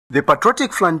The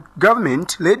Patriotic Front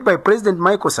government, led by President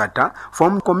Michael Sata,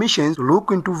 formed commissions to look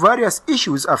into various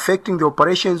issues affecting the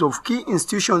operations of key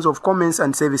institutions of commerce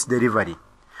and service delivery.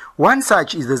 One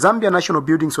such is the Zambia National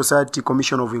Building Society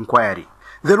Commission of Inquiry.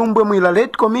 The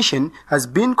Lumbwe-Mwila-led commission has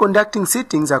been conducting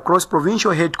sittings across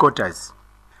provincial headquarters.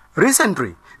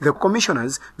 Recently, the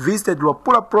commissioners visited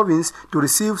Luapula province to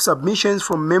receive submissions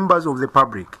from members of the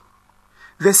public.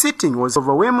 The sitting was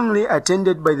overwhelmingly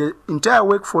attended by the entire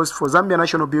workforce for Zambia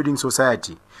National Building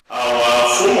Society. Our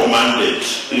formal mandate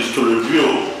is to review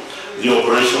the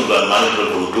operations and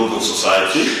management of the building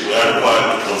society. We are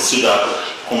required to consider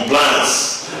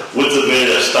compliance with the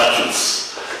various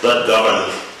statutes that govern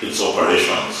its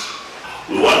operations.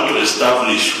 We want to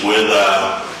establish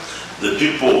whether the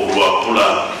people of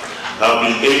Luapula have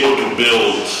been able to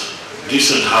build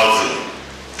decent housing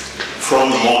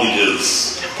from the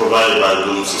mortgages provided by the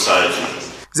building society.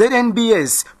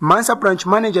 Znbs Mansa branch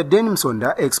manager Denim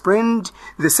Sonda explained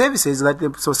the services that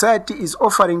the society is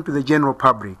offering to the general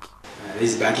public.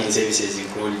 These banking services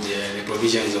include the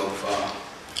provisions of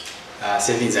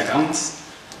savings accounts,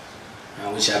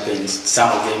 which happens,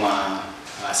 some of them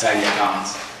are salary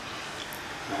accounts.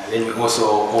 Then we also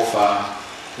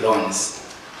offer loans.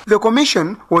 The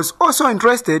commission was also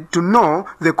interested to know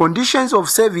the conditions of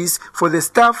service for the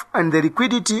staff and the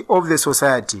liquidity of the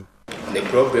society. The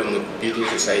problem with building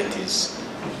societies,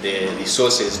 the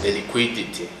resources, the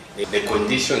liquidity, the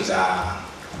conditions are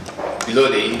below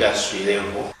the industry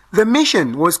level. The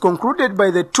mission was concluded by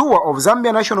the tour of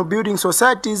Zambia National Building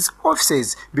Society's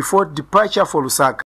offices before departure for Lusaka.